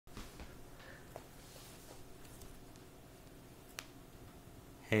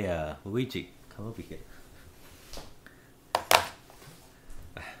Hey, Luigi, come over here.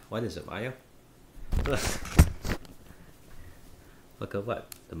 What is it, Mario? Look at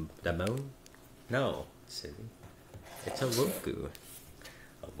what? The moon? No, silly. It's a Roku.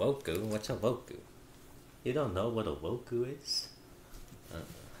 A Roku? What's a Roku? You don't know what a Roku is?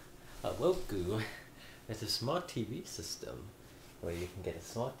 A Roku is a smart TV system where you can get a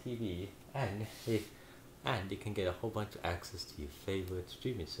smart TV and you can get a whole bunch of access to your favorite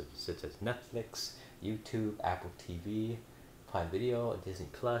streaming services such as Netflix, YouTube, Apple TV, Prime Video, Disney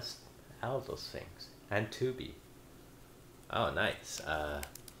Plus, all those things, and Tubi. Oh, nice.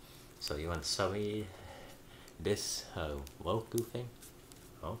 So you want to show me this Roku thing?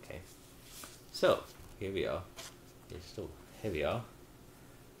 Okay. So here we are. Here we are.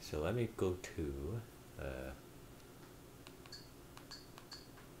 So let me go to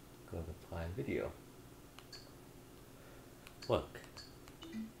Prime Video. Look.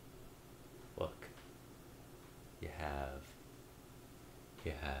 You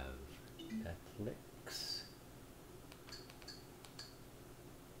have Netflix.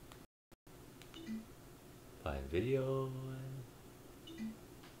 Prime Video.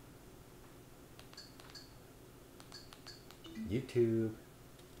 YouTube.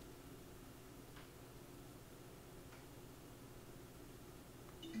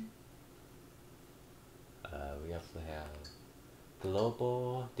 We also have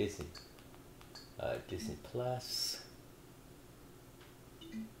Global Disney, Disney Plus.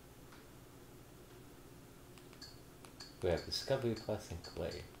 We have Discovery Plus and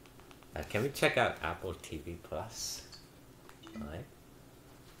Play. Can we check out Apple TV Plus? Alright.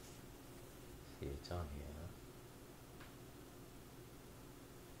 See, it's on here.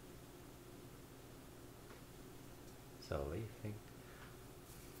 So what do you think?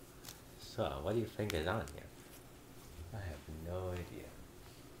 So what do you think is on here? I have no idea.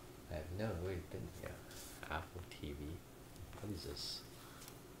 I have never really been here. Apple TV. What is this?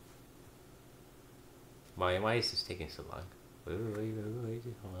 Why is this taking so long? Wait,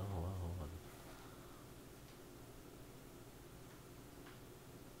 hold on.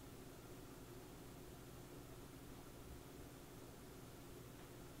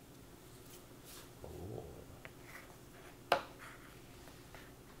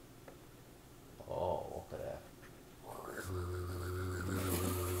 Oh, look at that.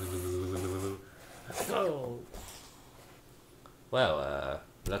 Oh. Well,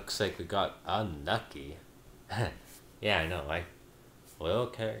 looks like we got unlucky. Yeah, I know, right? We'll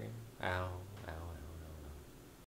carry out